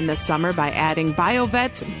bottom line this summer by adding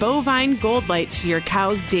BioVet's Bovine Gold Light to your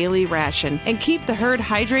cow's daily ration. And keep the herd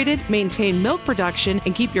hydrated, maintain milk production,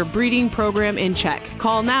 and keep your breeding program in check.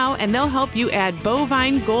 Call now and they'll help you add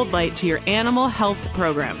Bovine Gold Light to your animal health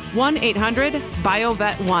program.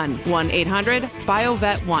 1-800-BioVet-1.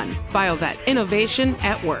 1-800-BioVet-1. BioVet. Innovation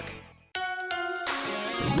at work.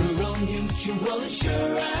 Rural Mutual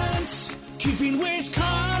Insurance, keeping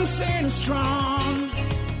Wisconsin strong.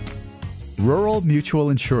 Rural Mutual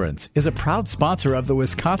Insurance is a proud sponsor of the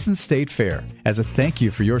Wisconsin State Fair. As a thank you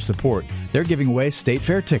for your support, they're giving away State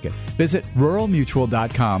Fair tickets. Visit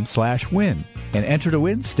ruralmutual.com/win and enter to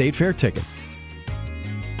win State Fair tickets.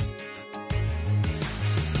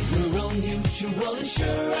 Rural Mutual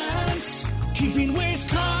Insurance, keeping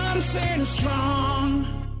Wisconsin strong.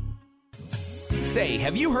 Say,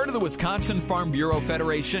 have you heard of the Wisconsin Farm Bureau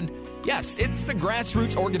Federation? Yes, it's a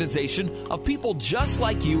grassroots organization of people just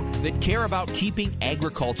like you that care about keeping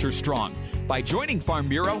agriculture strong. By joining Farm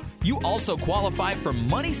Bureau, you also qualify for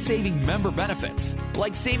money-saving member benefits,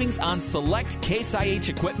 like savings on select Case IH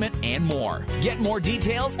equipment and more. Get more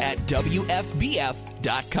details at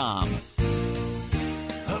WFBF.com.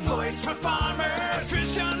 A voice for farmers, a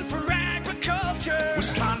vision for agriculture.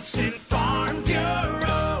 Wisconsin Farm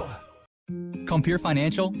Bureau. Compeer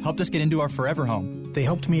Financial helped us get into our forever home. They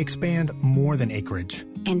helped me expand more than acreage.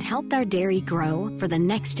 And helped our dairy grow for the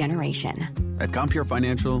next generation. At Compeer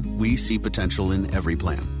Financial, we see potential in every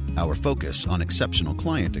plan. Our focus on exceptional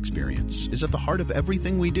client experience is at the heart of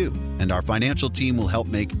everything we do, and our financial team will help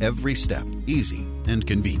make every step easy and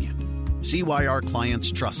convenient. See why our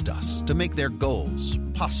clients trust us to make their goals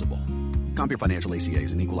possible. Compeer Financial ACA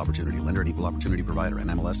is an equal opportunity lender and equal opportunity provider.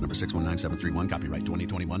 NMLS number 619731. Copyright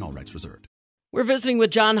 2021. All rights reserved. We're visiting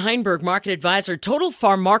with John Heinberg, market advisor, Total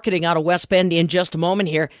Farm Marketing out of West Bend in just a moment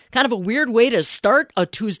here. Kind of a weird way to start a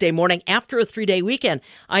Tuesday morning after a 3-day weekend.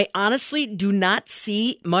 I honestly do not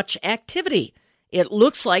see much activity. It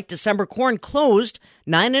looks like December corn closed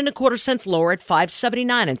 9 1/4 cents lower at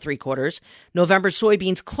 5.79 3/4. November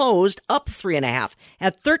soybeans closed up 3.5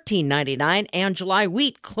 at 13.99, and July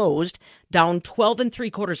wheat closed down 12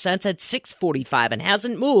 3/4 cents at 6.45 and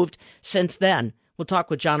hasn't moved since then. We'll talk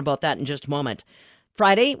with John about that in just a moment.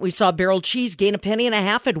 Friday, we saw barrel cheese gain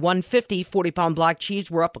 1.50 at $1.50. 40-pound block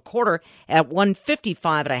cheese were up 1/4 at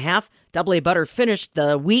 $1.55.5. AA butter finished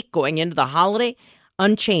the week going into the holiday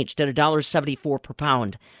unchanged at $1.74 per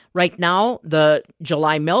pound. Right now, the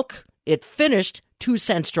July milk, it finished 2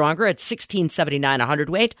 cents stronger at $16.79 a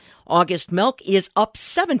hundredweight. August milk is up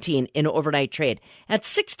 17 in overnight trade at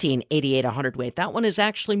 $16.88 a hundredweight. That one is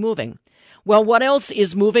actually moving. Well, what else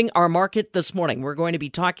is moving our market this morning? We're going to be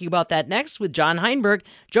talking about that next with John Heinberg,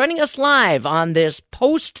 joining us live on this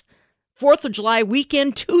post-4th of July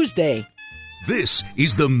weekend Tuesday. This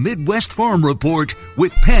is the Midwest Farm Report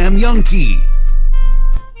with Pam Youngkey.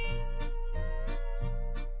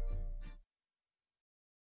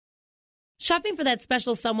 Shopping for that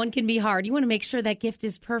special someone can be hard. You want to make sure that gift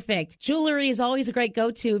is perfect. Jewelry is always a great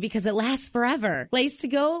go-to because it lasts forever. Place to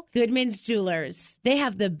go? Goodman's Jewelers. They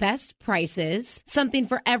have the best prices, something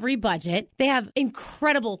for every budget. They have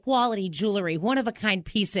incredible quality jewelry, one-of-a-kind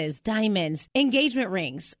pieces, diamonds, engagement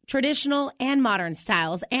rings, traditional and modern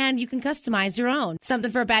styles, and you can customize your own. Something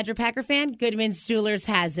for a Badger Packer fan? Goodman's Jewelers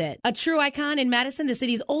has it. A true icon in Madison, the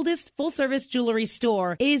city's oldest full-service jewelry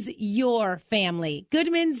store, is your family.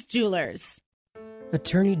 Goodman's Jewelers.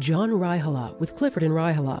 Attorney John Raihala with Clifford &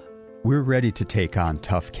 Raihala. We're ready to take on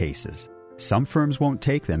tough cases. Some firms won't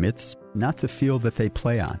take them. It's not the field that they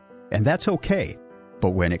play on. And that's okay.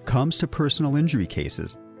 But when it comes to personal injury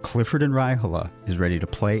cases, Clifford & Raihala is ready to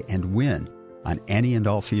play and win on any and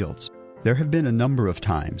all fields. There have been a number of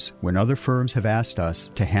times when other firms have asked us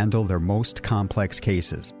to handle their most complex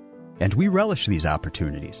cases. And we relish these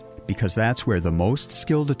opportunities because that's where the most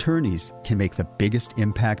skilled attorneys can make the biggest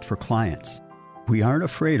impact for clients. We aren't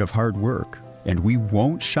afraid of hard work, and we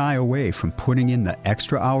won't shy away from putting in the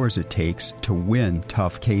extra hours it takes to win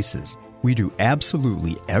tough cases. We do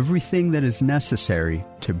absolutely everything that is necessary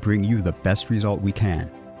to bring you the best result we can.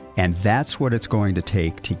 And that's what it's going to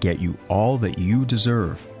take to get you all that you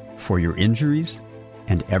deserve for your injuries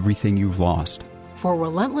and everything you've lost. For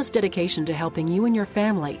relentless dedication to helping you and your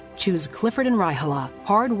family, choose Clifford & Raihala,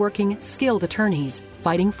 hard-working, skilled attorneys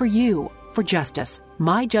fighting for you for justice.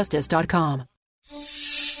 MyJustice.com.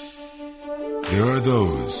 There are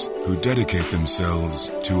those who dedicate themselves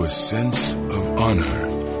to a sense of honor,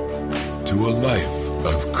 to a life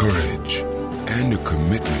of courage, and a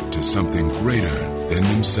commitment to something greater than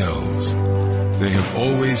themselves. They have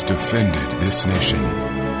always defended this nation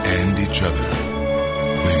and each other.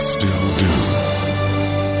 They still do.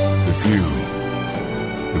 The few,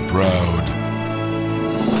 the proud,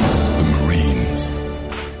 the Marines.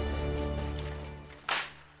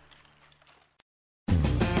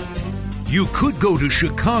 You could go to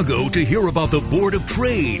Chicago to hear about the Board of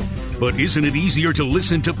Trade, but isn't it easier to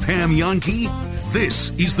listen to Pam Youngkey? This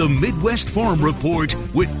is the Midwest Farm Report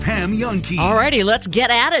with Pam Jahnke. All righty, let's get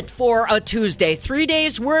at it for a Tuesday. 3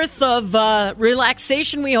 days worth of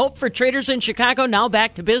relaxation, we hope, for traders in Chicago. Now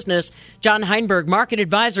back to business. John Heinberg, market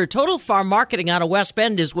advisor, Total Farm Marketing out of West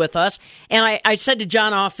Bend, is with us. And I said to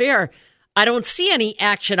John off air, I don't see any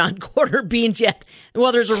action on quarter beans yet.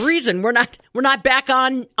 Well, there's a reason. We're not back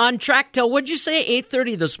on track till, what'd you say,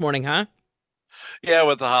 8:30 this morning, huh? Yeah,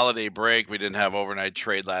 with the holiday break, we didn't have overnight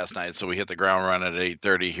trade last night, so we hit the ground run at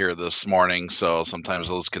 8:30 here this morning. So sometimes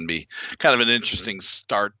those can be kind of an interesting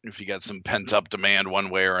start if you got some pent-up demand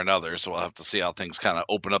one way or another. So we'll have to see how things kind of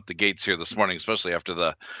open up the gates here this morning, especially after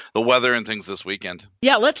the weather and things this weekend.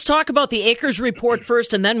 Yeah, let's talk about the acreage report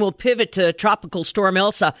first, and then we'll pivot to Tropical Storm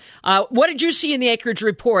Elsa. What did you see in the acreage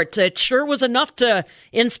report? It sure was enough to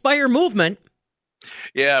inspire movement.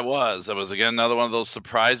 Yeah, it was. It was, again, another one of those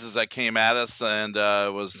surprises that came at us, and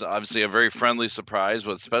it was obviously a very friendly surprise,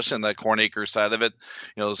 but especially on that corn acre side of it.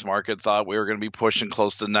 You know, this market thought we were going to be pushing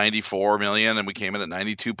close to 94 million, and we came in at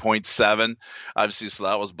 92.7. Obviously, so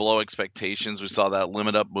that was below expectations. We saw that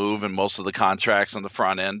limit up move in most of the contracts on the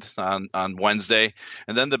front end on Wednesday.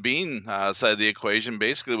 And then the bean side of the equation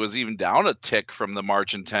basically was even down a tick from the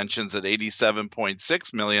March intentions at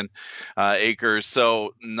 87.6 million acres.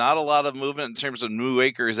 So not a lot of movement in terms of new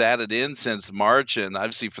acres added in since March, and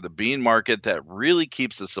obviously for the bean market, that really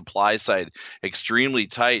keeps the supply side extremely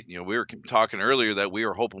tight. You know, we were talking earlier that we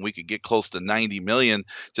were hoping we could get close to 90 million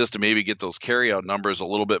just to maybe get those carryout numbers a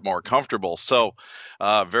little bit more comfortable. So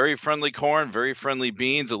very friendly corn, very friendly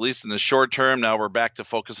beans, at least in the short term. Now we're back to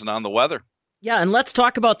focusing on the weather. Yeah, and let's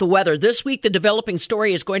talk about the weather. This week, the developing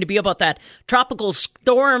story is going to be about that tropical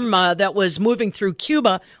storm that was moving through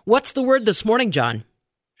Cuba. What's the word this morning, John?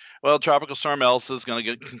 Well, Tropical Storm Elsa is going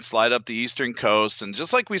to slide up the eastern coast, and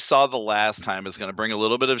just like we saw the last time, it's going to bring a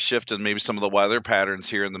little bit of shift in maybe some of the weather patterns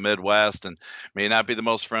here in the Midwest, and may not be the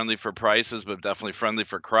most friendly for prices, but definitely friendly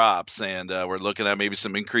for crops. And we're looking at maybe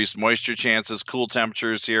some increased moisture chances, cool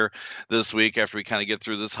temperatures here this week after we kind of get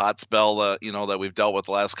through this hot spell, that we've dealt with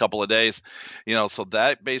the last couple of days. You know, so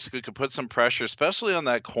that basically could put some pressure, especially on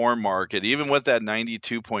that corn market. Even with that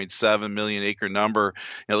 92.7 million acre number,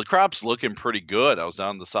 you know, the crop's looking pretty good. I was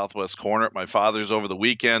down in the southwest corner at my father's over the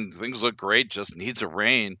weekend. Things look great, just needs a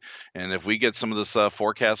rain. And if we get some of this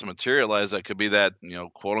forecast materialize, that could be that, you know,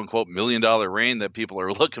 quote unquote $1 million rain that people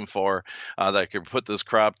are looking for that could put this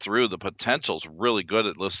crop through. The potential's really good,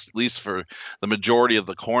 at least for the majority of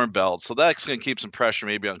the corn belt. So that's going to keep some pressure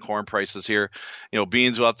maybe on corn prices here. You know,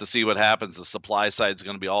 beans, we'll have to see what happens. The supply side is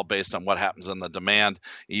going to be all based on what happens on the demand.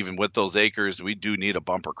 Even with those acres, we do need a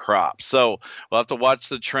bumper crop. So we'll have to watch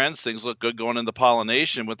the trends. Things look good going into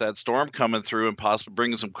pollination with that storm coming through and possibly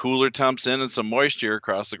bringing some cooler temps in and some moisture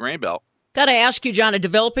across the grain belt. Got to ask you, John, a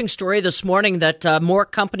developing story this morning that more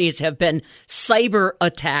companies have been cyber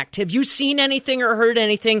attacked. Have you seen anything or heard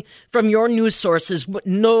anything from your news sources?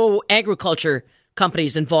 No agriculture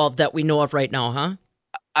companies involved that we know of right now, huh?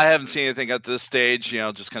 I haven't seen anything at this stage, you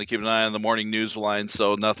know, just kind of keep an eye on the morning news line.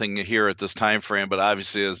 So nothing here at this time frame, but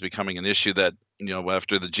obviously it's becoming an issue that, you know,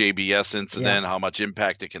 after the JBS incident, how much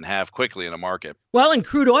impact it can have quickly in a market. Well, and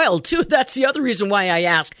crude oil, too. That's the other reason why I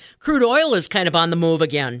ask. Crude oil is kind of on the move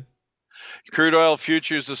again. Crude oil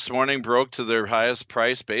futures this morning broke to their highest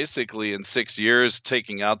price basically in 6 years,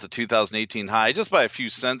 taking out the 2018 high just by a few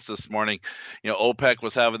cents this morning. You know, OPEC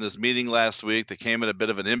was having this meeting last week. They came at a bit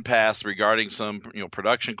of an impasse regarding some, you know,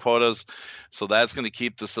 production quotas. So that's going to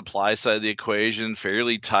keep the supply side of the equation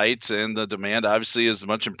fairly tight, and the demand obviously is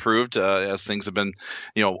much improved as things have been,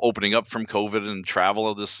 you know, opening up from COVID and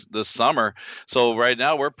travel this summer. So right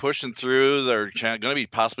now we're pushing through. They're going to be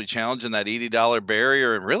possibly challenging that $80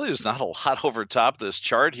 barrier, and really there's not a lot over top this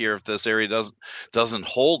chart here if this area doesn't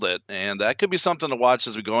hold it, and that could be something to watch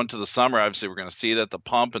as we go into the summer. Obviously we're going to see it at the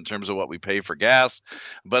pump in terms of what we pay for gas,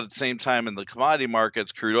 but at the same time in the commodity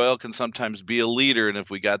markets, crude oil can sometimes be a leader, and if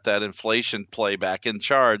we got that inflation play back in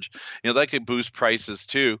charge, you know, that could boost prices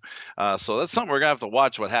too. So that's something we're going to have to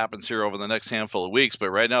watch what happens here over the next handful of weeks. But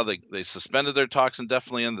right now they suspended their talks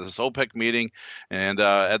indefinitely in this OPEC meeting, and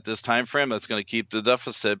at this time frame that's going to keep the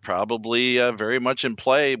deficit probably very much in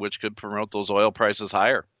play, which could promote those oil prices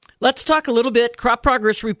higher. Let's talk a little bit. Crop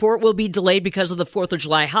progress report will be delayed because of the 4th of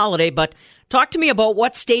July holiday, but talk to me about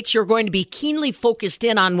what states you're going to be keenly focused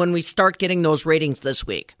in on when we start getting those ratings this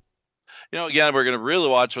week. Again, we're going to really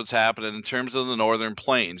watch what's happening in terms of the northern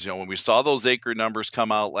plains. When we saw those acre numbers come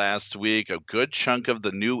out last week, a good chunk of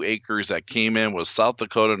the new acres that came in was South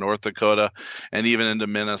Dakota, North Dakota, and even into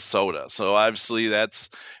Minnesota. So obviously that's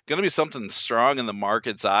going to be something strong in the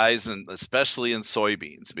market's eyes, and especially in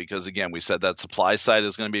soybeans, because again, we said that supply side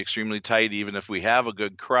is going to be extremely tight even if we have a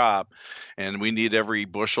good crop, and we need every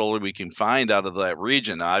bushel we can find out of that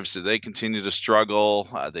region. Now, obviously, they continue to struggle.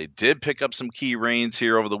 They did pick up some key rains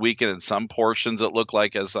here over the weekend in some portions. It looked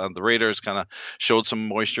like, as the radars kind of showed some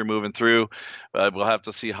moisture moving through. We'll have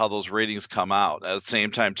to see how those ratings come out. At the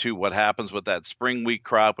same time, too, what happens with that spring wheat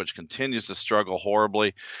crop, which continues to struggle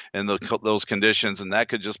horribly in those conditions, and that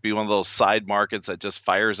could just be one of those side markets that just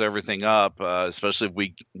fires everything up, especially if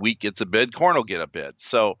wheat gets a bid, corn will get a bid.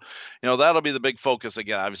 So, that'll be the big focus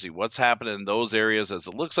again. Obviously, what's happening in those areas, as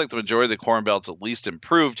it looks like the majority of the corn belt's at least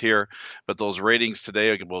improved here, but those ratings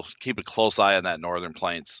today, we'll keep a close eye on that northern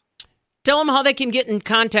plains. Tell them how they can get in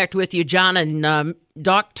contact with you, John, and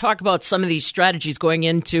Doc, talk about some of these strategies going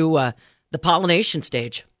into the pollination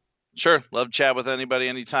stage. Sure. Love to chat with anybody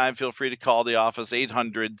anytime. Feel free to call the office,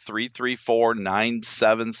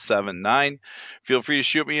 800-334-9779. Feel free to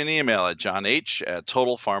shoot me an email at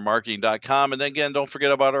jonh@totalfarmmarketing.com. And again, don't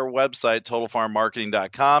forget about our website,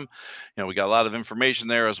 totalfarmmarketing.com. We got a lot of information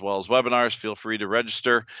there as well as webinars. Feel free to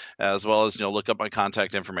register, as well as look up my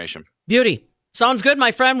contact information. Beauty. Sounds good,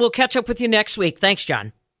 my friend. We'll catch up with you next week. Thanks,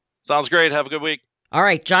 John. Sounds great. Have a good week. All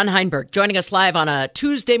right, John Heinberg joining us live on a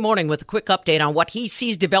Tuesday morning with a quick update on what he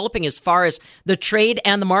sees developing as far as the trade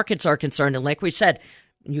and the markets are concerned. And like we said,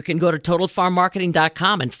 you can go to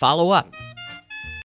totalfarmmarketing.com and follow up.